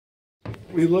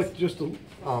we looked just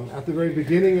at the very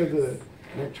beginning of the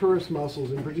Necturus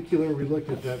muscles. In particular, we looked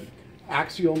at the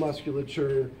axial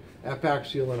musculature,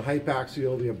 epaxial and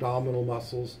hypaxial, the abdominal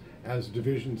muscles, as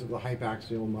divisions of the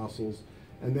hypaxial muscles.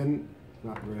 And then,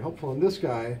 not very helpful on this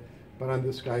guy, but on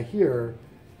this guy here,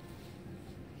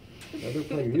 they're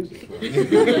playing music.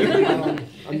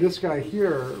 On this guy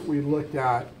here, we looked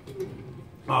at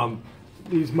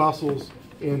these muscles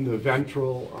in the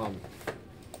ventral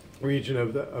region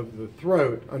of the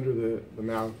throat, under the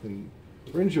mouth and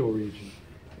pharyngeal region.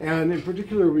 And in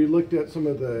particular, we looked at some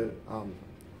of the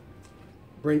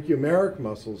branchiomeric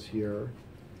muscles here,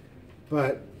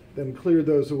 but then cleared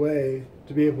those away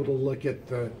to be able to look at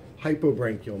the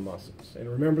hypobranchial muscles. And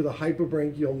remember, the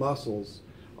hypobranchial muscles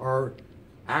are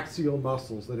axial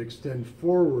muscles that extend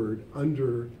forward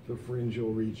under the pharyngeal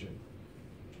region.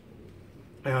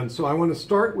 And so I want to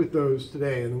start with those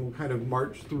today, and we'll kind of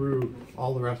march through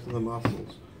all the rest of the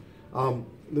muscles.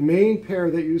 The main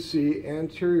pair that you see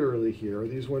anteriorly here are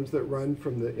these ones that run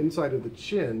from the inside of the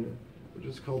chin, which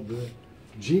is called the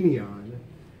genion,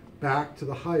 back to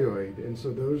the hyoid. And so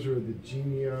those are the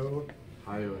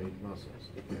genio-hyoid muscles.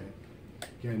 Okay?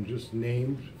 Again, just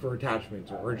named for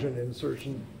attachments: origin,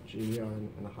 insertion, genion,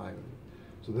 and hyoid.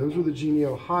 So those are the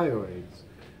genio-hyoids.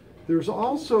 There's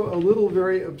also a little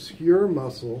very obscure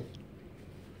muscle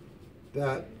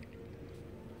that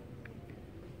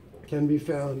can be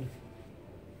found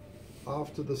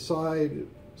off to the side,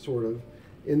 sort of,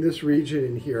 in this region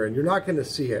in here. And you're not going to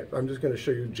see it. I'm just going to show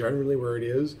you generally where it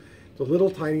is. It's a little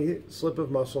tiny slip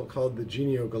of muscle called the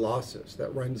genioglossus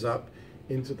that runs up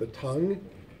into the tongue.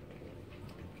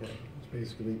 Okay, it's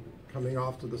basically coming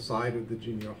off to the side of the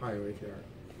geniohyoid there,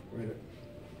 right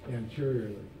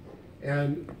anteriorly.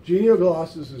 And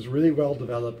genioglossus is really well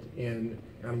developed in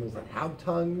animals that have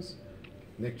tongues.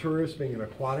 Necturus, being an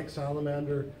aquatic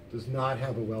salamander, does not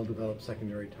have a well-developed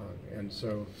secondary tongue. And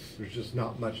so there's just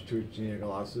not much to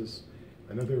genioglossus.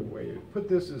 Another way to put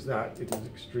this is that it is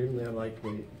extremely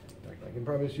unlikely. In fact, I can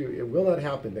promise you it will not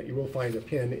happen that you will find a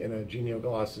pin in a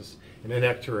genioglossus in a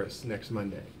Necturus next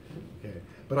Monday. Okay.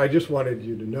 But I just wanted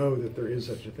you to know that there is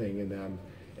such a thing in them,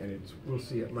 and we'll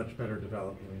see it much better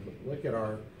developed when we look at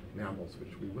our mammals,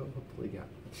 which we will hopefully get.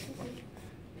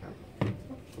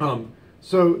 Okay.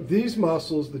 So these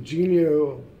muscles, the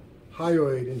geniohyoid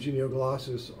and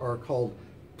genioglossus, are called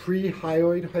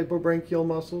prehyoid hypobranchial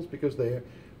muscles because they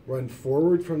run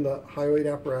forward from the hyoid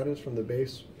apparatus, from the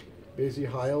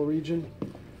basiohyal region.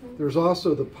 There's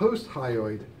also the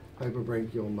posthyoid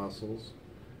hypobranchial muscles,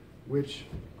 which,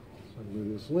 so I move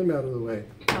this limb out of the way.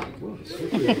 Whoa,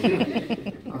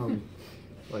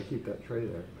 I keep that tray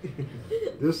there.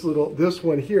 This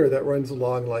one here that runs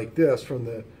along like this from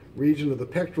the region of the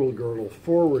pectoral girdle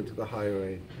forward to the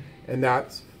hyoid, and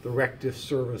that's the rectus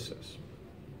cervicis.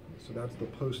 So that's the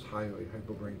posthyoid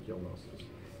hypobranchial muscles.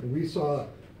 And we saw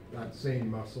that same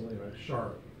muscle in a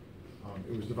shark.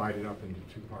 It was divided up into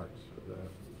two parts.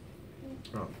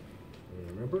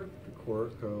 Remember? The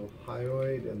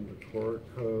coracohyoid and the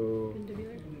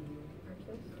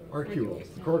coracoarcules.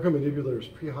 The coracomandibular is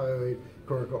prehyoid,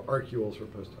 coracoarcules are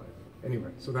posthyoid.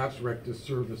 Anyway, so that's rectus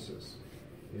cervicis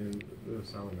in the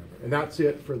salamander. And that's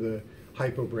it for the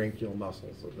hypobranchial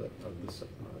muscles of the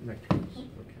Necturus.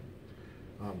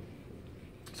 Okay.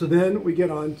 So then we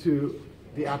get on to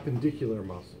the appendicular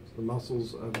muscles, the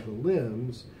muscles of the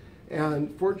limbs.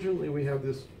 And fortunately, we have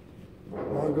this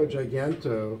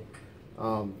longogiganto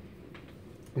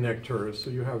Necturus, so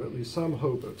you have at least some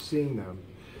hope of seeing them.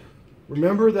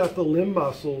 Remember that the limb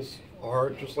muscles are,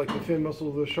 just like the fin muscle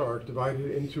of the shark,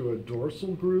 divided into a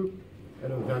dorsal group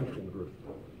and a ventral group.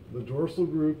 The dorsal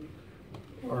group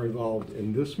are involved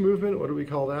in this movement. What do we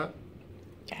call that?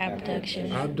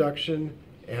 Abduction. Abduction,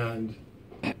 and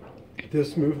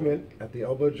this movement at the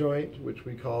elbow joint, which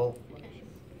we call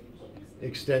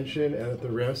extension, and at the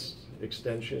wrist,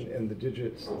 extension, and the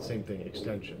digits, the same thing,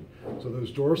 extension. So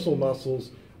those dorsal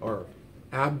muscles are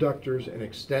abductors and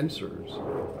extensors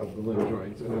of the limb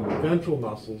joints, and then the ventral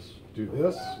muscles do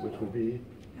this, which would be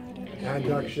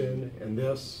adduction, and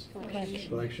this,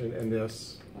 flexion, and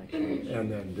this, and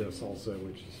then this also,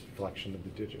 which is flexion of the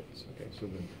digits. Okay, so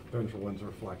the ventral ones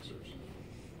are flexors.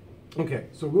 Okay,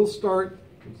 so we'll start,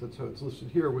 since that's how it's listed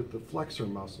here, with the flexor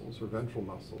muscles, or ventral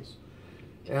muscles.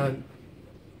 And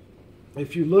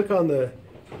if you look on the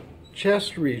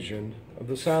chest region of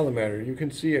the salamander, you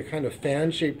can see a kind of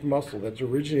fan-shaped muscle that's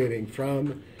originating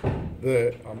from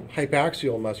the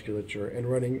hypaxial musculature and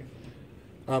running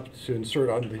up to insert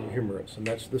onto the humerus. And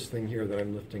that's this thing here that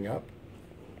I'm lifting up.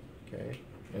 Okay.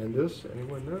 And this,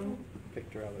 anyone know?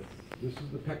 Pectoralis. This is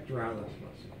the pectoralis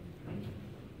muscle.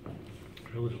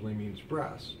 It literally means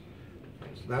breast.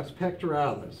 So that's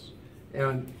pectoralis.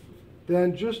 And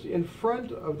then just in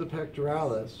front of the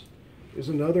pectoralis is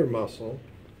another muscle.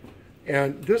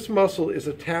 And this muscle is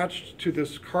attached to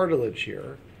this cartilage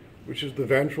here, which is the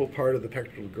ventral part of the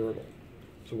pectoral girdle.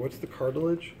 So what's the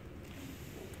cartilage?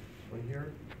 Right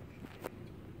here?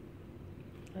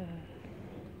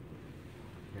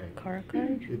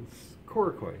 Coracoid? It's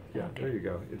coracoid. Yeah, Okay. there you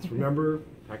go. It's, remember,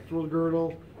 pectoral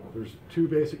girdle. There's two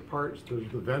basic parts. There's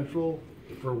the ventral,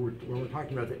 when we're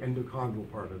talking about the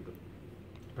endochondral part of the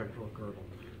pectoral girdle.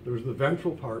 There's the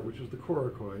ventral part, which is the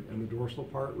coracoid, and the dorsal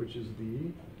part, which is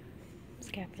the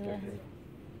Scapula.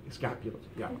 scapula.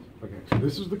 Yeah. Okay. So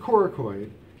this is the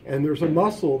coracoid, and there's a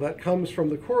muscle that comes from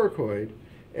the coracoid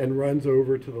and runs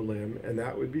over to the limb, and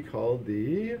that would be called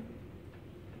the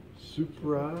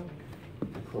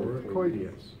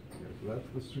supracoracoideus. So that's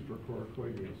the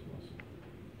supracoracoideus muscle.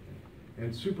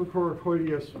 And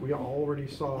supracoracoideus we already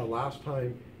saw last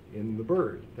time in the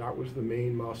bird. That was the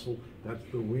main muscle. That's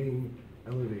the wing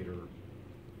elevator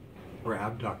or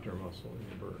abductor muscle in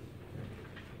the bird.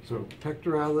 So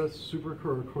pectoralis,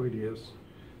 supracoracoideus.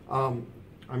 I'm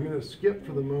going to skip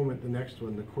for the moment the next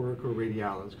one, the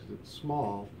coracoradialis, because it's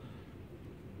small,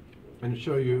 and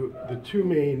show you the two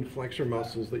main flexor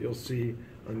muscles that you'll see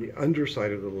on the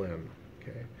underside of the limb.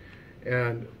 Okay,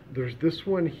 and there's this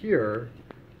one here,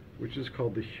 which is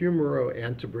called the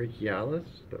humeroantebrachialis,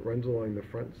 that runs along the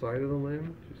front side of the limb.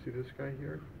 Do you see this guy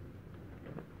here?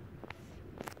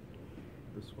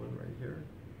 This one right here.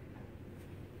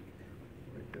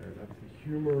 Right there. That's the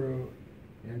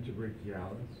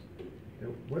humeroantebrachialis. Now,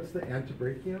 what's the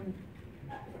antebrachium?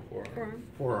 Forearm.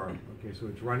 Forearm. Okay, so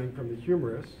it's running from the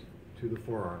humerus to the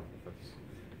forearm.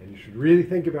 And you should really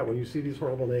think about when you see these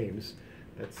horrible names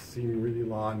that seem really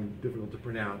long and difficult to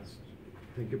pronounce,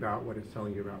 think about what it's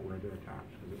telling you about where they're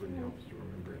attached, because it really helps to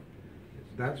remember it. So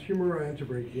that's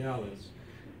humeroantebrachialis.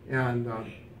 And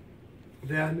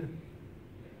then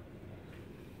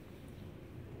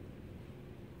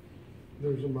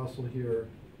there's a muscle here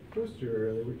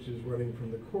posteriorly, which is running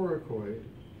from the coracoid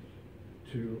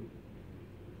to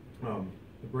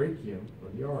the brachium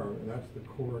of the arm, and that's the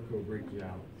coracobrachialis.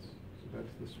 So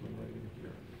that's this one right in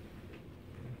here.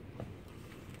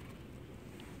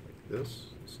 Like this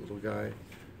little guy,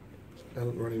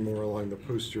 and running more along the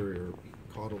posterior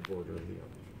caudal border of the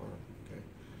arm. Okay.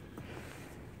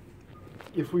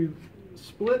 If we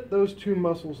split those two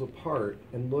muscles apart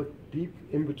and look deep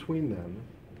in between them,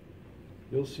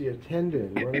 you'll see a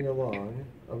tendon running along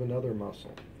of another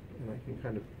muscle. And I can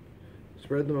kind of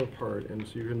spread them apart, and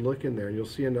so you can look in there, and you'll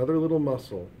see another little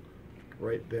muscle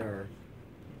right there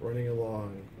running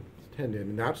along this tendon,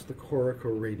 and that's the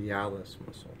coracoradialis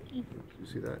muscle. You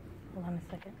see that? Hold on a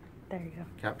second. There you go.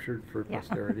 Captured for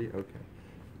posterity? Okay.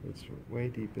 It's way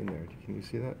deep in there. Can you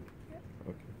see that? Yeah.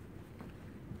 Okay.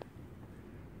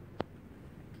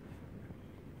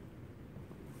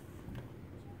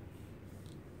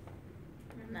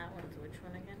 And that one's which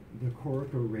one again? The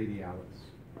coracoradialis.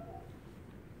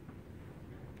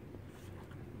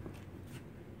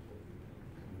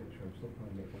 Make sure I'm still trying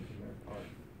to make one from there. All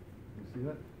right. You see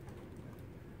that?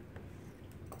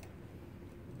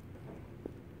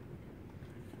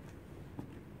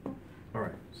 All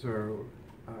right. So,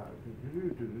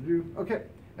 okay.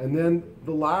 And then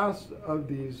the last of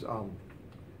these,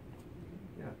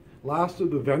 last of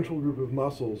the ventral group of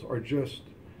muscles are just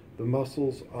the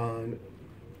muscles on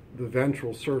the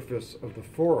ventral surface of the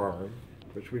forearm,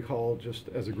 which we call just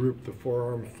as a group the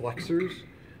forearm flexors.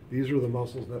 These are the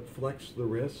muscles that flex the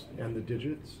wrist and the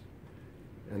digits,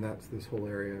 and that's this whole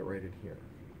area right in here.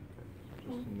 Okay.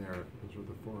 Just in there, those are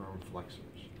the forearm flexors.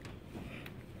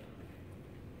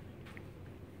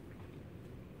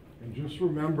 And just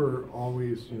remember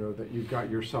always, that you've got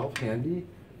yourself handy.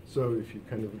 So if you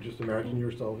kind of just imagine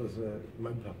yourself as a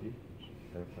mud puppy, which is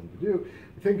kind of fun to do,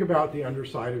 think about the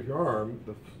underside of your arm.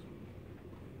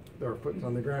 Their foot's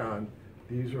on the ground.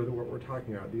 These are what we're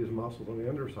talking about, these muscles on the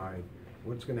underside.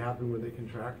 What's going to happen when they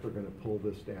contract? They're going to pull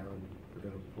this down. They're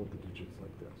going to pull the digits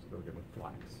like this. They're going to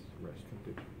flex wrist and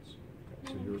digits.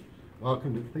 Okay, so you're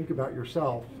welcome to think about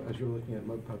yourself as you're looking at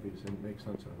mud puppies and make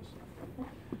sense of this stuff.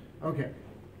 Okay.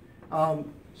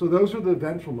 So those are the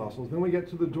ventral muscles. Then we get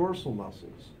to the dorsal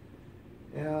muscles.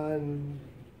 And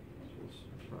let's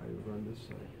try to run this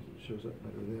side because it shows up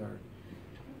better there.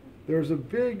 There's a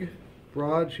big,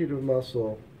 broad sheet of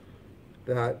muscle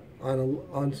that on a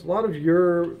lot of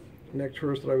your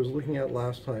Necturus that I was looking at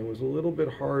last time was a little bit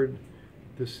hard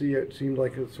to see. It seemed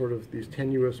like it's sort of these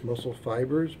tenuous muscle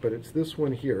fibers, but it's this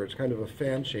one here. It's kind of a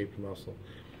fan-shaped muscle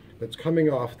that's coming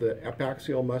off the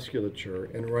epaxial musculature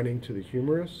and running to the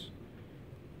humerus,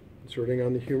 inserting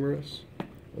on the humerus.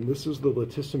 And this is the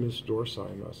latissimus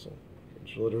dorsi muscle,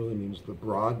 which literally means the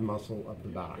broad muscle of the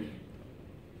back.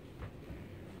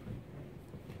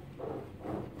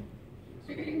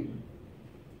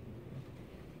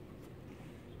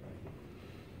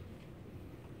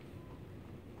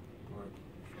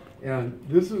 And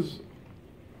this is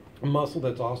a muscle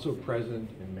that's also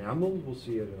present in mammals. We'll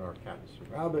see it in our cats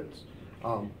and rabbits.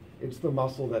 It's the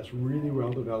muscle that's really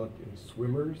well developed in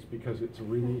swimmers because it's a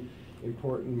really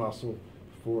important muscle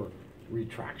for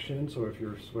retraction. So if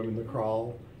you're swimming the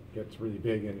crawl, it gets really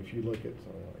big. And if you look at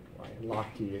something like Ryan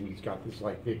Lochte, and he's got this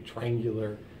like big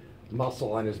triangular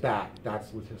muscle on his back,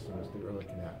 that's latissimus that you're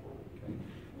looking at.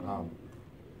 Okay?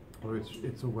 Or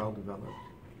it's a well developed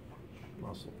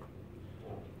muscle.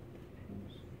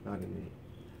 Not in me.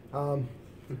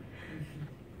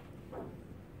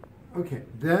 Okay,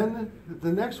 then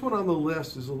the next one on the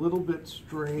list is a little bit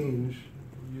strange.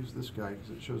 I'll use this guy because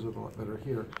it shows up a lot better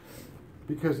here.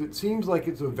 Because it seems like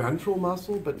it's a ventral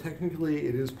muscle, but technically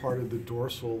it is part of the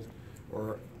dorsal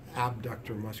or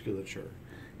abductor musculature.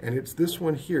 And it's this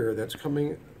one here that's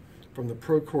coming from the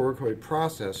procoracoid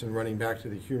process and running back to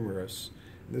the humerus.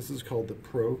 And this is called the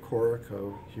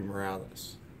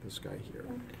procoricohumeralis, this guy here.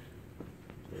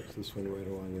 So it's this one right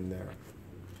along in there.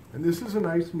 And this is a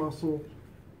nice muscle.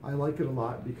 I like it a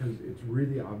lot because it's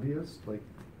really obvious. Like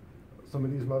some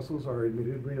of these muscles are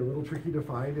admittedly a little tricky to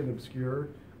find and obscure,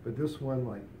 but this one,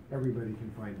 like everybody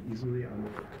can find easily on the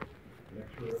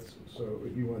Necturus. So it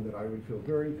would be one that I would feel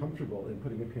very comfortable in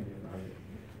putting opinion on it.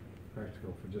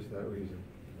 Practical for just that reason.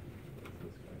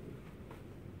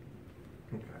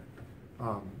 Okay.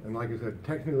 And like I said,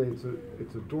 technically it's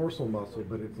a dorsal muscle,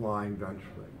 but it's lying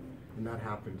ventrally. And that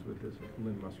happens with this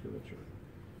limb musculature.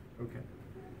 Okay.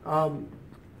 I'll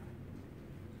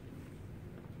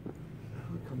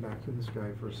come back to this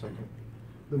guy for a second.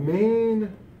 The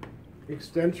main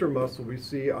extensor muscle we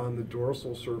see on the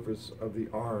dorsal surface of the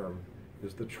arm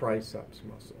is the triceps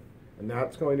muscle. And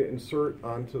that's going to insert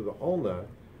onto the ulna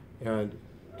and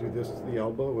do this to the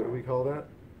elbow. What do we call that?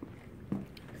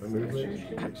 A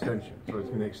movement? Extension. So it's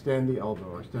going to extend the elbow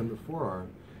or extend the forearm.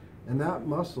 And that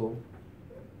muscle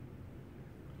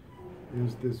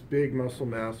is this big muscle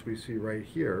mass we see right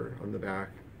here on the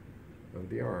back of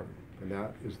the arm. And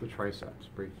that is the triceps,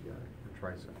 brachii, or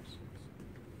triceps.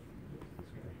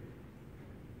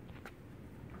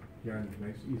 Yeah,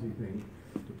 nice easy thing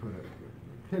to put a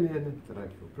pin in that I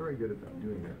feel very good about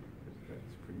doing that.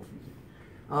 That's pretty easy.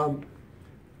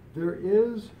 There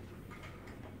is,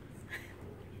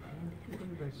 where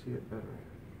did I see it better?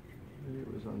 Maybe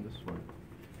it was on this one.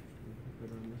 Is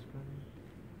it on this guy?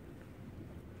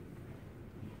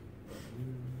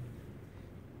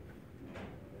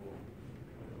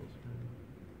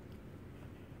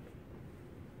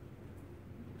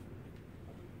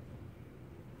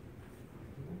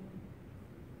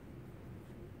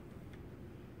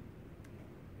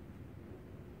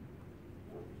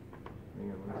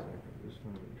 Hang on one second. Just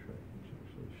want to make sure I can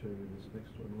actually show you this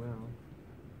next one well.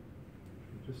 I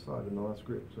just saw it in the last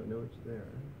group, so I know it's there.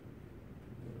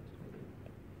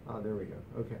 Ah, there we go.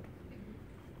 Okay.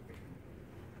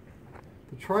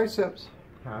 The triceps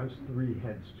has 3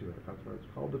 heads to it. That's why it's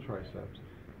called the triceps.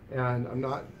 And I'm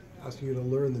not asking you to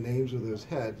learn the names of those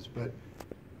heads, but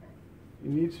you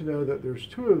need to know that there's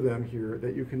 2 of them here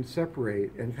that you can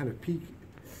separate and kind of peek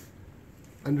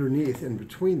underneath in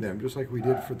between them, just like we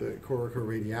did for the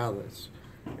coracoradialis.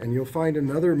 And you'll find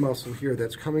another muscle here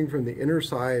that's coming from the inner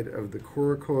side of the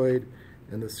coracoid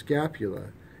and the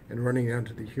scapula and running down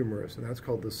to the humerus, and that's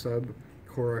called the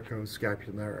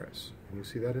subcoracoscapularis. Can you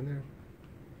see that in there?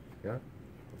 Yeah?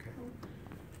 Okay.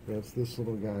 That's this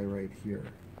little guy right here.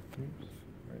 Oops,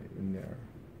 right in there.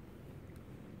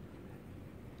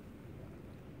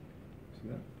 See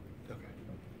that? Okay.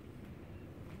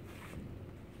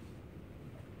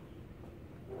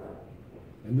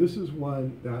 And this is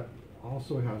one that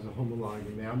also has a homologue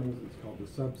in mammals. It's called the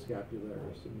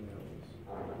subscapularis in mammals.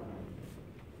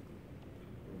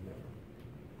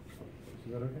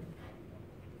 Is that okay?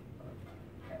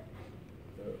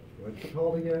 What's it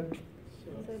called again?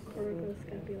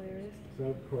 Subcoracoscapularis.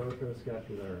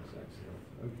 Subcoracoscapularis,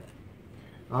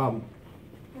 excellent.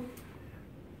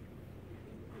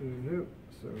 Okay.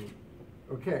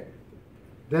 Okay.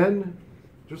 Then,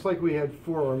 just like we had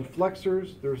forearm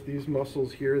flexors, there's these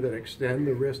muscles here that extend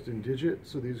the wrist and digit,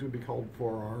 so these would be called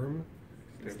forearm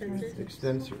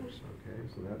extensors. Okay,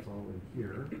 so that's all in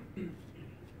here.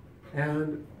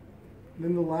 And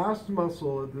then the last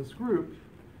muscle of this group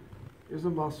is a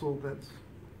muscle that's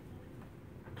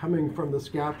coming from the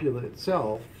scapula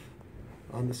itself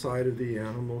on the side of the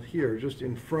animal here, just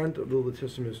in front of the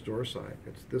latissimus dorsi.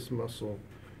 It's this muscle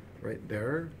right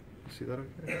there. See that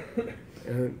okay?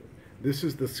 And this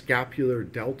is the scapular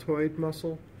deltoid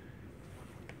muscle.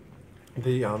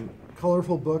 The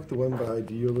colorful book, the one by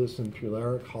Diulis and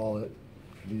Pulera, call it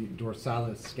the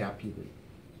dorsalis scapulae.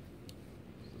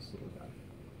 This little guy.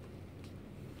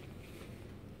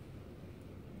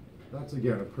 That's,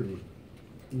 again, a pretty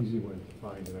easy one to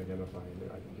find and identify.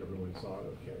 I think everyone saw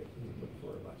it okay. We looked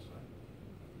for it last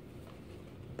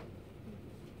time.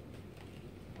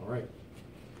 All right.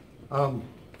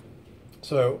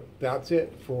 So that's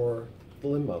it for the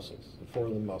limb muscles, the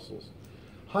forelimb muscles.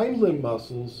 Hind limb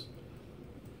muscles,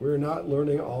 we're not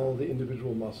learning all the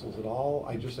individual muscles at all.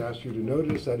 I just asked you to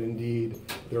notice that indeed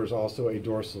there's also a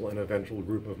dorsal and a ventral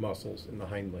group of muscles in the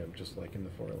hind limb, just like in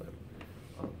the forelimb.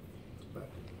 But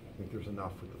I think there's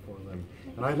enough with the forelimb.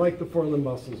 And I like the forelimb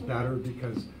muscles better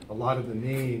because a lot of the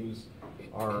names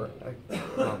are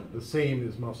the same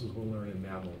as muscles we'll learn in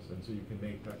mammals, and so you can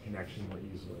make that connection more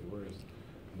easily, whereas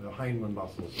the hind limb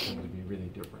muscles tend to be really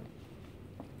different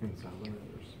in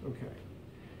salamanders. Okay.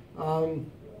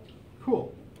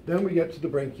 Cool. Then we get to the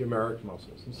branchiomeric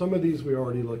muscles. And some of these we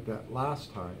already looked at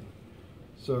last time.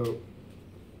 So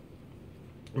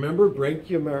remember,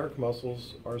 branchiomeric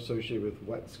muscles are associated with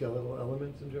what skeletal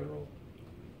elements in general?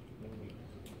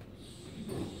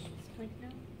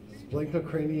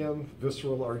 Splanchocranium,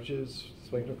 visceral arches,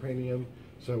 splanchocranium.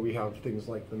 So we have things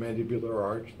like the mandibular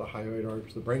arch, the hyoid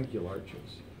arch, the branchial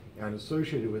arches. And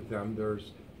associated with them,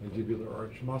 there's mandibular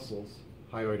arch muscles,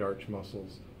 hyoid arch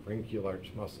muscles, branchial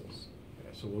arch muscles. Okay,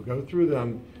 so we'll go through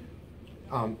them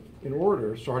in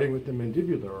order, starting with the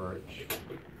mandibular arch.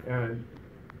 And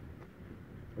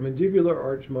a mandibular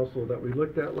arch muscle that we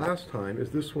looked at last time is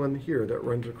this one here that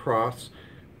runs across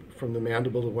from the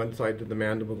mandible of one side to the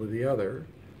mandible of the other.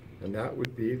 And that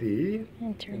would be the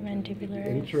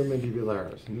intermandibularis.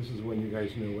 Intermandibularis. And this is one you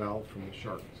guys know well from the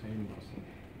shark's hand muscle,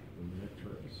 from the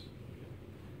Necturus.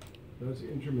 That's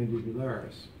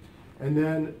intermandibularis. And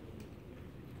then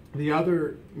the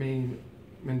other main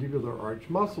mandibular arch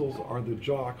muscles are the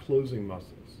jaw closing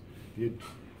muscles, the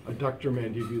adductor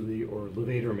mandibulae or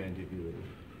levator mandibulae.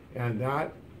 And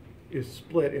that is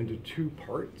split into two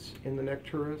parts in the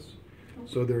Necturus.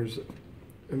 So there's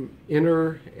an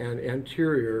inner and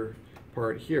anterior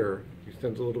part here,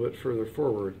 extends a little bit further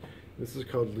forward. This is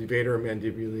called levator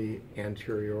mandibulae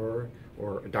anterior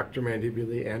or adductor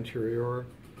mandibulae anterior.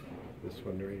 This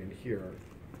one right in here.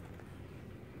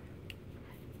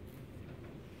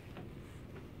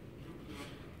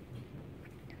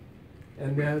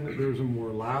 And then there's a more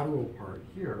lateral part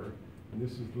here, and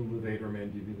this is the levator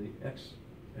mandibulae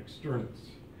externus.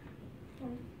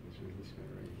 This is this guy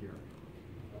right here.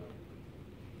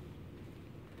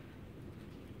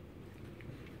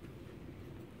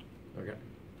 Okay.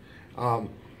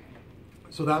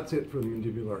 So that's it for the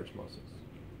mandibular arch muscles.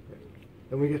 Okay.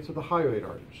 Then we get to the hyoid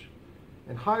arch.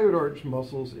 And hyoid arch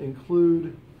muscles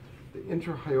include the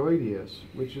interhyoideus,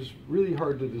 which is really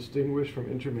hard to distinguish from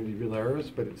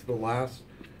intermandibularis, but it's the last,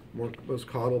 most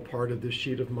caudal part of this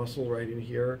sheet of muscle right in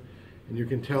here. And you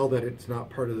can tell that it's not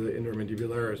part of the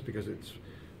intermandibularis because it's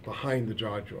behind the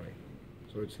jaw joint.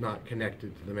 So it's not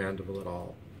connected to the mandible at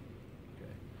all.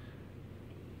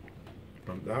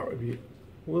 Okay. That would be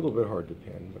a little bit hard to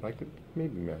pin, but I could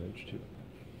maybe manage to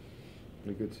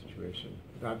in a good situation.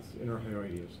 That's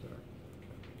interhyoideus there.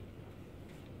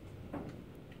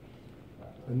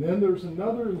 And then there's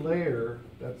another layer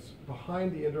that's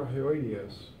behind the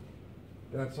interhyoideus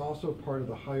that's also part of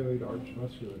the hyoid arch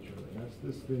musculature. And that's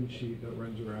this thin sheet that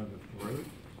runs around the throat.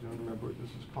 Do you remember what this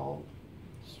is called?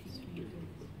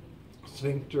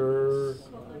 Sphincter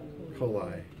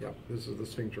coli. Yep, this is the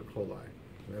sphincter coli.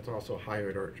 And that's also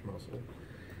hyoid arch muscle.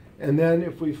 And then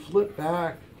if we flip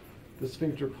back the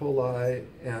sphincter coli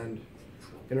and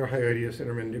interhyoideus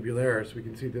intermandibularis, we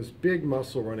can see this big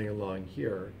muscle running along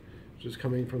here, which is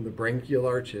coming from the branchial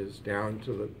arches down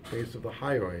to the base of the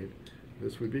hyoid.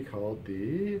 This would be called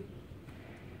the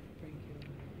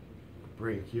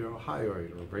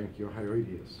branchiohyoid or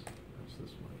branchiohyoideus. That's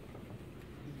this one.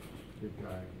 Big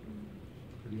guy.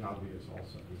 Pretty obvious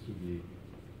also. This would be,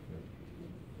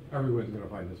 everyone's going to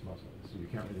find this muscle, so you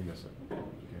can't really miss it.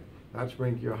 Okay. That's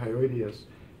branchiohyoideus.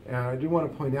 And I do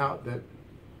want to point out that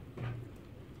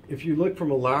if you look from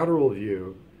a lateral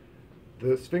view,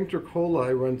 the sphincter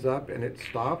coli runs up and it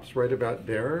stops right about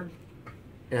there,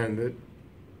 and the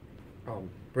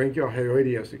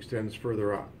branchiohyoideus extends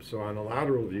further up. So on a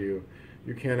lateral view,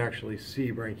 you can't actually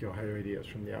see branchiohyoideus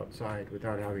from the outside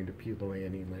without having to peel away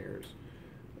any layers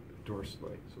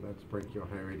dorsally. So that's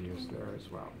branchiohyoideus there as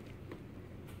well.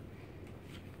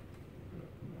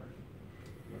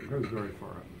 It goes very far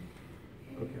up.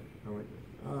 Okay, I like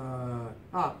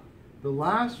that. The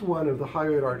last one of the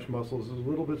hyoid arch muscles is a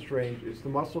little bit strange. It's the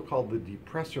muscle called the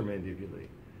depressor mandibulae.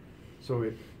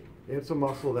 So it's a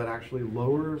muscle that actually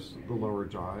lowers the lower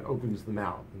jaw, it opens the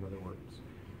mouth, in other words.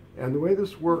 And the way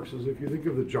this works is if you think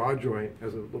of the jaw joint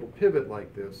as a little pivot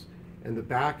like this, and the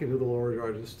back into the lower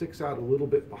jaw just sticks out a little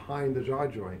bit behind the jaw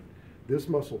joint, this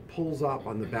muscle pulls up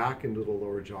on the back into the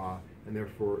lower jaw and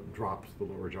therefore drops the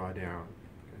lower jaw down.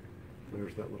 Okay.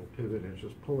 There's that little pivot, and it's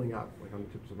just pulling up like on the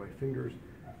tips of my fingers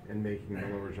and making the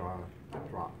lower jaw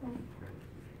drop. Okay.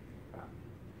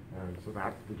 And so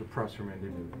that's the depressor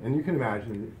mandibular. And you can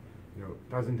imagine,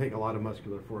 it doesn't take a lot of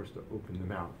muscular force to open the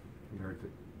mouth compared to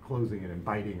closing it and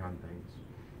biting on things.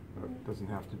 So it doesn't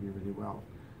have to be really well.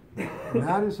 And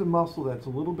that is a muscle that's a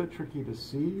little bit tricky to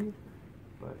see,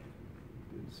 but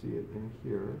you did see it in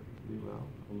here pretty well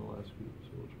on the last week, so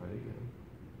we'll try again.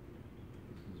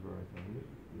 This is where I found it.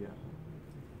 Yeah.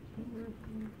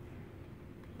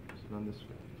 Is it on this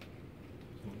way?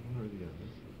 One or the other?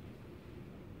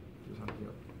 Just on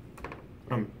here.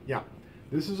 Yeah.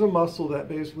 This is a muscle that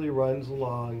basically runs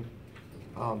along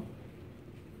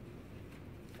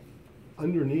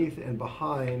underneath and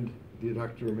behind the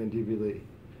adductor mandibulae.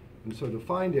 And so to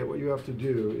find it, what you have to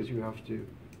do is you have to,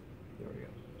 there we go,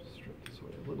 strip this way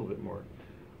a little bit more.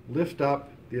 Lift up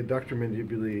the adductor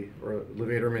mandibulae or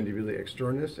levator mandibulae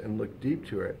externus and look deep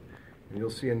to it. And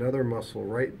you'll see another muscle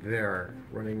right there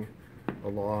running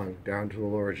along down to the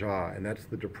lower jaw, and that's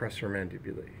the depressor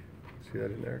mandibulae. See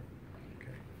that in there?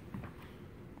 Okay.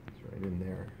 It's right in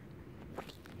there.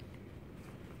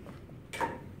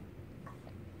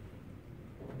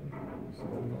 See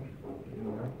that in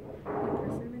there?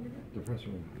 Depressor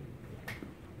mandibulae.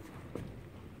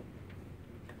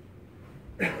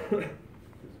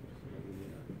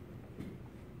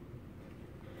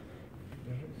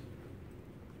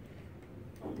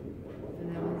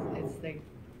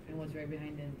 And what's right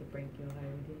behind it, the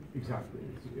brachiohydratis? Exactly.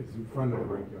 It's in front of the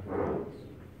brachiohydratis.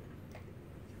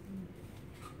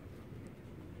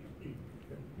 Okay.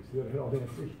 You see that at all,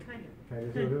 Nancy? Kind of. Kind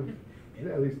of, sort of?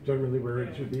 Yeah, at least generally where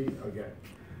it should be? Okay.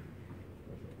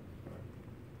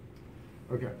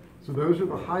 Okay, so those are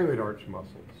the hyoid arch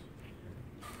muscles.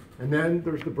 And then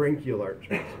there's the branchial arch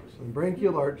muscles. And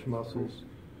branchial arch muscles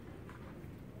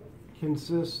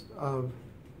consist of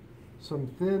some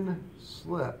thin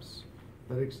slips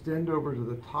that extend over to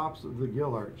the tops of the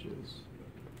gill arches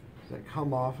that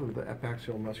come off of the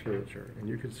epaxial musculature. And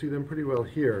you can see them pretty well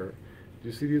here. Do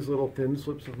you see these little thin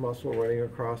slips of muscle running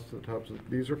across the tops?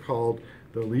 These are called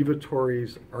the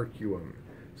levatories arcuum.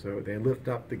 So they lift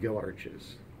up the gill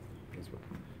arches. That's what,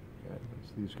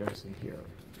 it's these guys in here.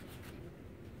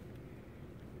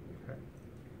 Okay.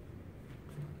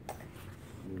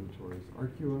 Levatories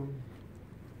arcuum.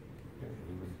 Okay.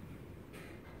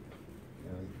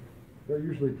 And they're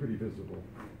usually pretty visible.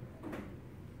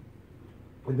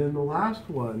 And then the last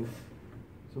one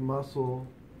is a muscle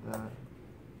that,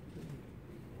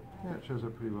 it shows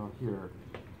up pretty well here.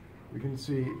 We can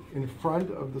see in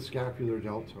front of the scapular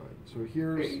deltoid. So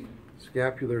here's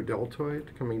scapular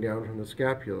deltoid coming down from the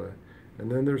scapula, and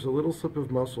then there's a little slip of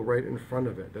muscle right in front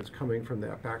of it that's coming from the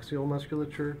epaxial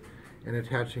musculature and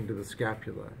attaching to the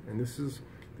scapula. And this is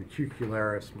the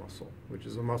cucularis muscle, which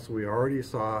is a muscle we already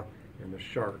saw in the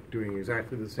shark doing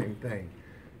exactly the same thing,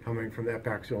 coming from the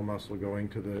epaxial muscle going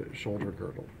to the shoulder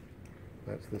girdle.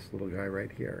 That's this little guy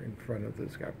right here in front of the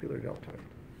scapular deltoid.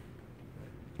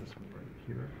 This one right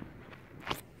here.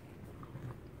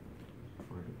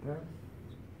 Right at that.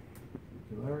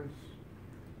 Cucularis.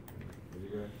 There you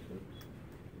go. Oops.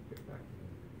 Get back to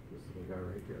this little guy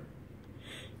right here.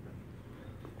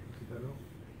 See that all?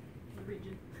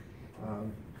 Region.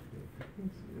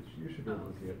 You should be able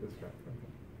to see it this guy.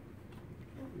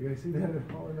 You guys see that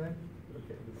at all in that?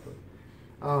 Okay, this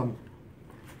one.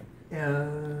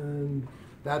 And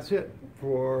that's it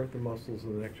for the muscles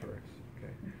of the Necturus.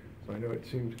 Okay. So I know it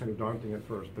seems kind of daunting at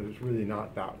first, but it's really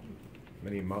not that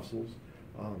many muscles.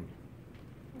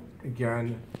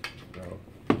 Again,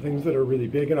 things that are really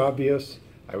big and obvious,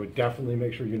 I would definitely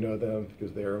make sure you know them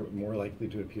because they're more likely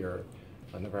to appear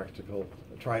on the practical.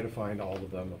 Try to find all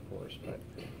of them, of course,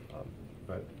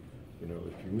 but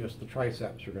if you miss the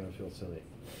triceps, you're going to feel silly.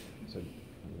 So,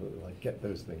 get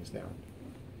those things down.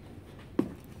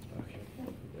 Okay.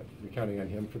 You counting on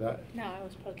him for that? No, I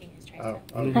was poking his tricep.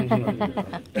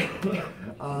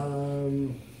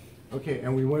 Okay,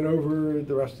 and we went over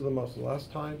the rest of the muscle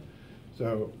last time.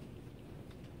 So,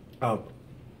 the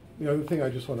other thing I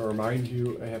just want to remind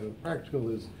you ahead of the practical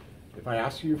is if I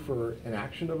ask you for an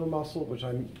action of a muscle, which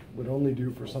I would only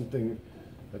do for something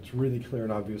that's really clear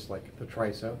and obvious like the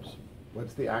triceps,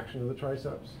 what's the action of the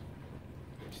triceps?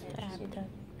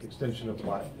 Extension of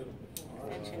what?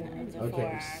 Extension of the Okay,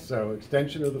 forearm. so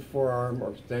extension of the forearm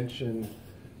or extension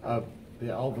of the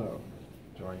elbow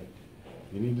joint.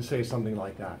 You need to say something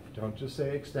like that. Don't just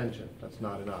say extension. That's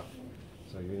not enough.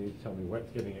 So you need to tell me what's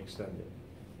getting extended.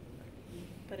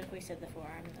 But if we said the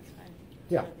forearm, that's fine.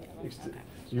 Yeah. So the elbow, okay.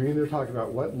 So you're either talking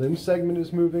about what limb segment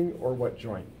is moving or what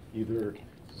joint. Either Okay.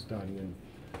 is done in,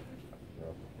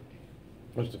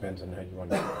 which depends on how you want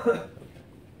to do it.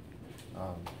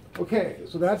 Okay,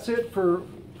 so that's it for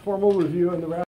formal review and the rest.